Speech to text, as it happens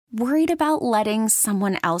Worried about letting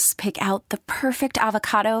someone else pick out the perfect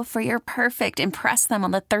avocado for your perfect impress them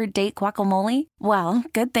on the third date guacamole? Well,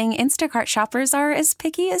 good thing Instacart shoppers are as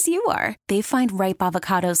picky as you are. They find ripe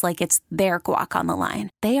avocados like it's their guac on the line.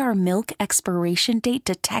 They are milk expiration date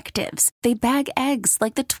detectives. They bag eggs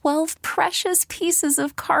like the 12 precious pieces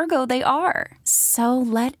of cargo they are. So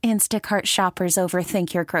let Instacart shoppers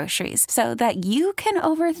overthink your groceries so that you can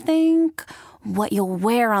overthink what you'll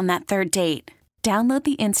wear on that third date. Download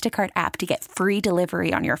the Instacart app to get free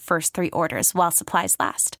delivery on your first 3 orders while supplies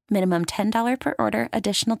last. Minimum $10 per order.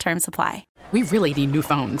 Additional terms apply. We really need new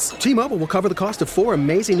phones. T-Mobile will cover the cost of 4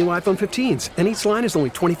 amazing new iPhone 15s, and each line is only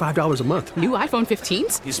 $25 a month. New iPhone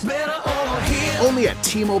 15s? It's better over here. Only at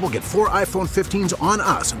T-Mobile, get 4 iPhone 15s on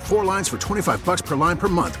us and 4 lines for $25 per line per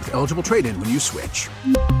month with eligible trade-in when you switch.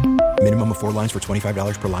 Minimum of 4 lines for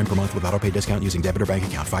 $25 per line per month with autopay discount using debit or bank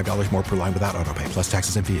account. $5 more per line without autopay, plus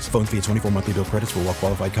taxes and fees. Phone fee at 24 monthly bill credits for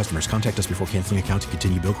well-qualified customers. Contact us before canceling account to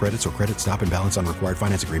continue bill credits or credit stop and balance on required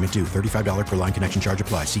finance agreement due. $35 per line connection charge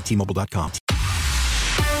applies. See T-Mobile.com.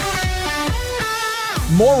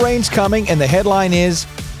 More rain's coming, and the headline is,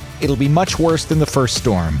 it'll be much worse than the first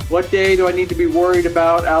storm. What day do I need to be worried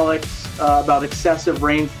about, Alex, about excessive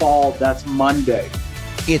rainfall? That's Monday.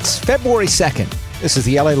 It's February 2nd. This is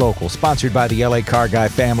the LA Local, sponsored by the LA Car Guy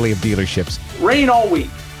family of dealerships. Rain all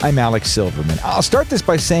week. I'm Alex Silverman. I'll start this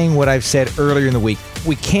by saying what I've said earlier in the week.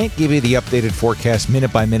 We can't give you the updated forecast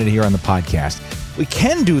minute by minute here on the podcast. We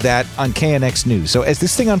can do that on KNX News. So as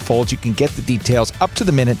this thing unfolds, you can get the details up to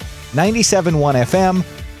the minute, 97.1 FM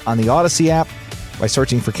on the Odyssey app by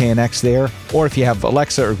searching for KNX there. Or if you have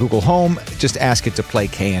Alexa or Google Home, just ask it to play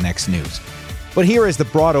KNX News. But here is the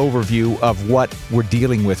broad overview of what we're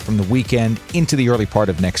dealing with from the weekend into the early part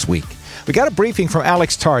of next week. We got a briefing from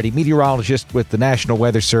Alex Tardy, meteorologist with the National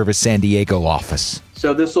Weather Service San Diego office.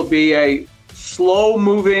 So this will be a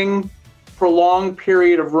slow-moving, prolonged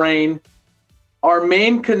period of rain. Our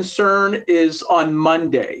main concern is on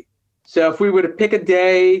Monday. So if we were to pick a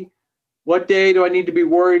day, what day do I need to be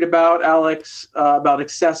worried about, Alex, about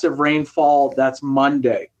excessive rainfall? That's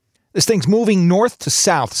Monday. This thing's moving north to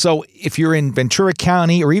south, so if you're in Ventura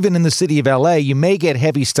County or even in the city of LA, you may get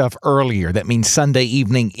heavy stuff earlier. That means Sunday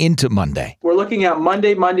evening into Monday. We're looking at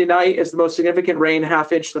Monday night is the most significant rain,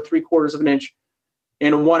 1/2 inch to 3/4 of an inch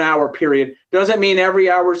in a 1 hour period. Doesn't mean every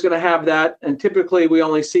hour is going to have that, and typically we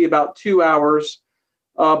only see about 2 hours.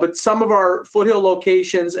 But some of our foothill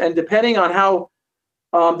locations, and depending on how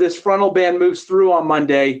this frontal band moves through on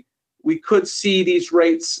Monday, we could see these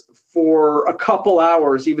rates for a couple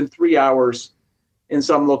hours, even 3 hours in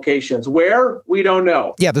some locations. Where? We don't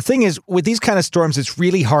know. Yeah, the thing is, with these kind of storms, it's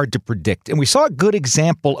really hard to predict. And we saw a good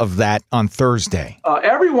example of that on Thursday.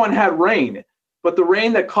 Everyone had rain, but the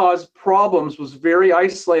rain that caused problems was very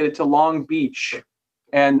isolated to Long Beach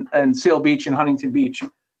and Seal Beach and Huntington Beach,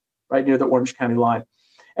 right near the Orange County line.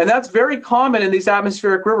 And that's very common in these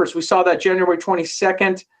atmospheric rivers. We saw that January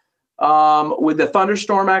 22nd with the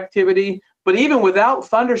thunderstorm activity. But even without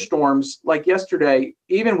thunderstorms, like yesterday,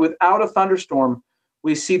 even without a thunderstorm,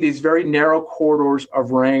 we see these very narrow corridors of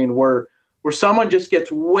rain where someone just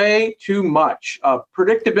gets way too much.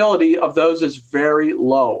 Predictability of those is very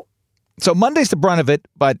low. So Monday's the brunt of it,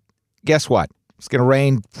 but guess what? It's going to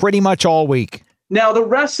rain pretty much all week. Now, the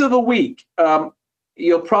rest of the week,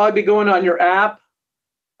 you'll probably be going on your app,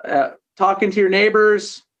 talking to your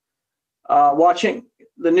neighbors, watching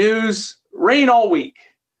the news, rain all week.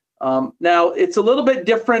 Now, it's a little bit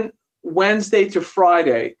different Wednesday to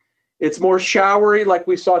Friday. It's more showery like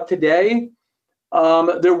we saw today.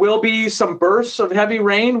 There will be some bursts of heavy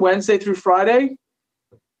rain Wednesday through Friday,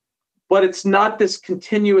 but it's not this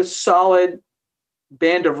continuous solid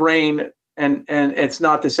band of rain, and it's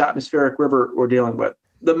not this atmospheric river we're dealing with.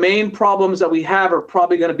 The main problems that we have are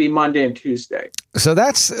probably going to be Monday and Tuesday. So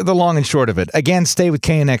that's the long and short of it. Again, stay with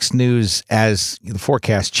KNX News as the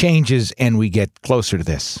forecast changes and we get closer to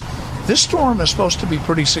this. This storm is supposed to be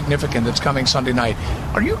pretty significant. It's coming Sunday night.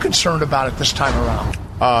 Are you concerned about it this time around?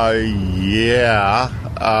 Yeah.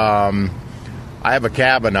 I have a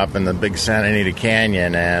cabin up in the big Santa Anita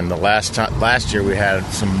Canyon, and the last year we had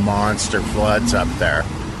some monster floods up there.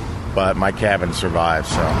 But my cabin survived,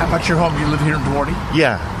 so. How about your home? You live here in Duarte?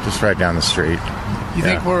 Yeah, just right down the street. You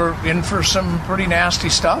think we're in for some pretty nasty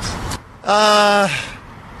stuff?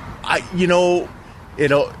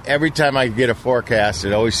 Every time I get a forecast,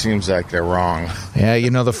 it always seems like they're wrong. Yeah,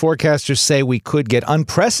 the forecasters say we could get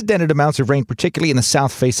unprecedented amounts of rain, particularly in the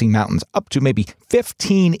south-facing mountains, up to maybe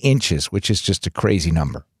 15 inches, which is just a crazy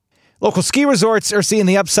number. Local ski resorts are seeing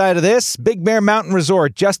the upside of this. Big Bear Mountain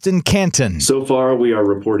Resort, Justin Canton. So far, we are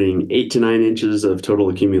reporting 8 to 9 inches of total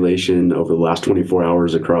accumulation over the last 24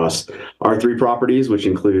 hours across our 3 properties, which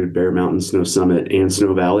include Bear Mountain, Snow Summit, and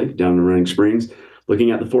Snow Valley down in Running Springs. Looking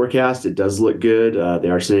at the forecast, it does look good. They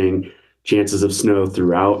are saying chances of snow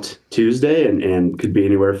throughout Tuesday and could be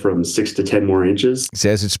anywhere from 6 to 10 more inches. He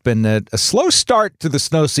says it's been a slow start to the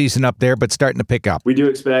snow season up there, but starting to pick up. We do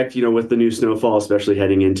expect, with the new snowfall, especially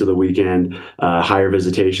heading into the weekend, higher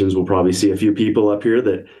visitations. We'll probably see a few people up here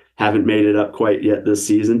that haven't made it up quite yet this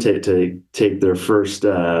season to take their first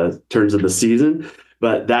turns of the season.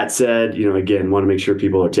 But that said, again, want to make sure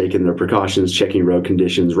people are taking their precautions, checking road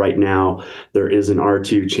conditions. Right now, there is an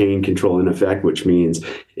R2 chain control in effect, which means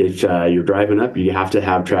if you're driving up, you have to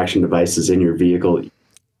have traction devices in your vehicle.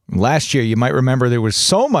 Last year, you might remember there was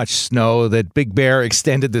so much snow that Big Bear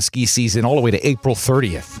extended the ski season all the way to April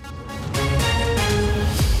 30th.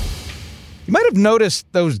 You might have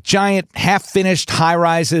noticed those giant half-finished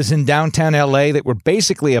high-rises in downtown L.A. that were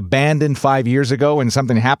basically abandoned 5 years ago when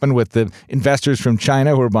something happened with the investors from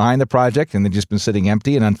China who were behind the project and they've just been sitting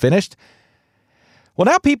empty and unfinished. Well,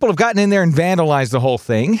 now people have gotten in there and vandalized the whole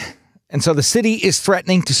thing. And so the city is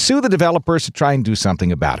threatening to sue the developers to try and do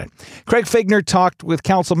something about it. Craig Figner talked with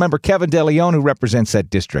council member Kevin DeLeon, who represents that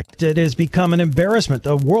district. It has become an embarrassment,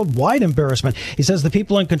 a worldwide embarrassment. He says the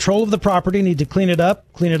people in control of the property need to clean it up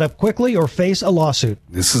quickly, or face a lawsuit.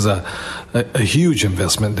 This is a huge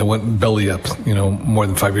investment that went belly up, more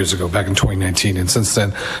than 5 years ago, back in 2019. And since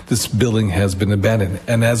then, this building has been abandoned.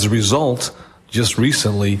 And as a result, just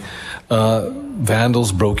recently,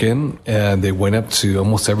 vandals broke in and they went up to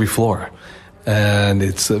almost every floor. And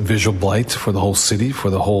it's a visual blight for the whole city, for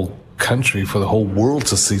the whole country, for the whole world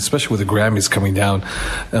to see, especially with the Grammys coming down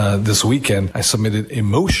this weekend. I submitted a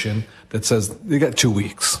motion that says they got 2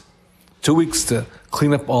 weeks. 2 weeks to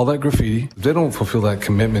clean up all that graffiti. If they don't fulfill that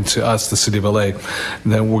commitment to us, the city of LA,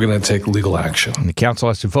 then we're going to take legal action. And the council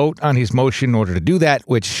has to vote on his motion in order to do that,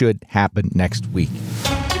 which should happen next week.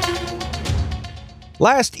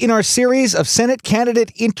 Last in our series of Senate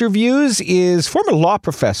candidate interviews is former law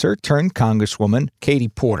professor turned Congresswoman Katie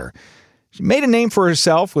Porter. She made a name for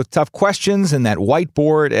herself with tough questions and that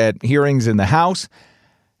whiteboard at hearings in the House.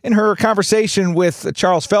 In her conversation with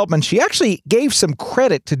Charles Feldman, she actually gave some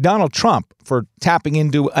credit to Donald Trump for tapping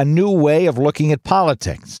into a new way of looking at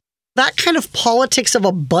politics. That kind of politics of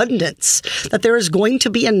abundance, that there is going to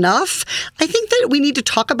be enough, I think that we need to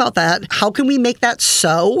talk about that. How can we make that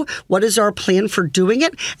so? What is our plan for doing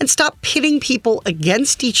it? And stop pitting people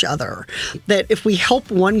against each other. That if we help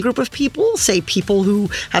one group of people, say people who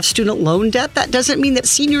have student loan debt, that doesn't mean that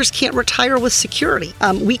seniors can't retire with security.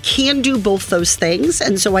 We can do both those things.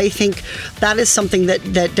 And so I think that is something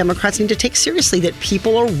that Democrats need to take seriously, that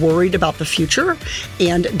people are worried about the future.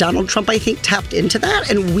 And Donald Trump, I think, tapped into that.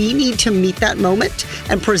 And we need to meet that moment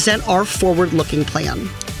and present our forward-looking plan.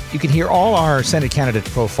 You can hear all our Senate candidate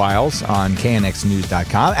profiles on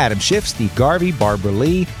knxnews.com. Adam Schiff, Steve Garvey, Barbara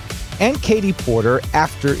Lee, and Katie Porter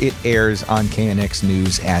after it airs on KNX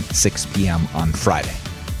News at 6 p.m. on Friday.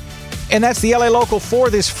 And that's the LA Local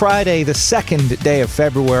for this Friday, the 2nd day of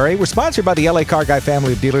February. We're sponsored by the LA Car Guy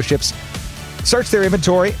family of dealerships. Search their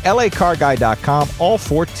inventory, lacarguy.com. All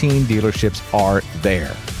 14 dealerships are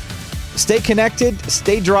there. Stay connected,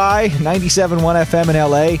 stay dry, 97.1 FM in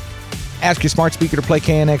LA. Ask your smart speaker to play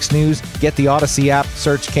KNX News. Get the Odyssey app,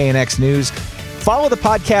 search KNX News. Follow the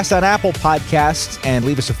podcast on Apple Podcasts and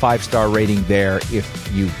leave us a 5-star rating there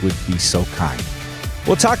if you would be so kind.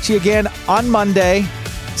 We'll talk to you again on Monday.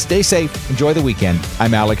 Stay safe. Enjoy the weekend.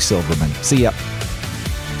 I'm Alex Silverman. See ya.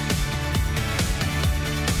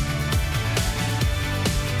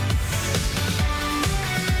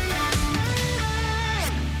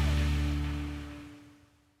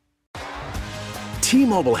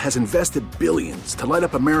 T-Mobile has invested billions to light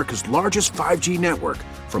up America's largest 5G network,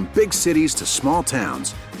 from big cities to small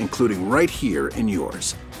towns, including right here in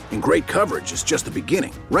yours. And great coverage is just the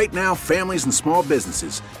beginning. Right now, families and small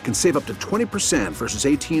businesses can save up to 20% versus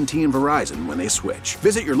AT&T and Verizon when they switch.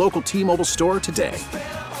 Visit your local T-Mobile store today.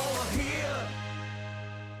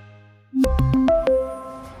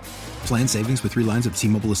 Plan savings with 3 lines of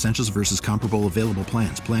T-Mobile Essentials versus comparable available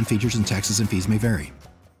plans. Plan features and taxes and fees may vary.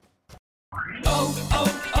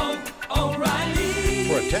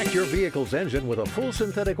 Protect your vehicle's engine with a full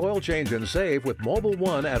synthetic oil change and save with Mobile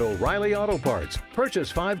One at O'Reilly Auto Parts. Purchase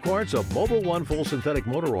 5 quarts of Mobile One full synthetic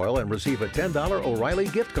motor oil and receive a $10 O'Reilly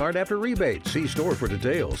gift card after rebate. See store for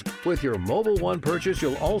details. With your Mobile One purchase,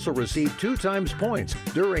 you'll also receive 2 times points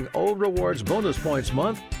during O Rewards Bonus Points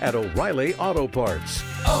Month at O'Reilly Auto Parts.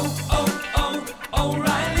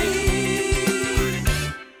 O'Reilly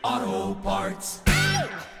Auto Parts.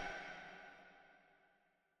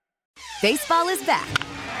 Baseball is back,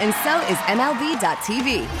 and so is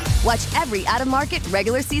MLB.tv. Watch every out-of-market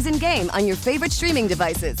regular season game on your favorite streaming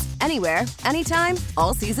devices, anywhere, anytime,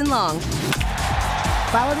 all season long.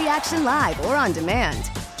 Follow the action live or on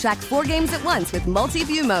demand. Track 4 games at once with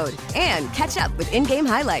multi-view mode and catch up with in-game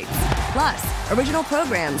highlights. Plus, original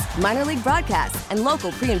programs, minor league broadcasts, and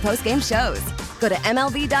local pre- and post-game shows. Go to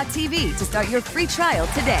MLB.tv to start your free trial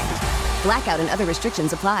today. Blackout and other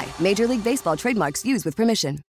restrictions apply. Major League Baseball trademarks used with permission.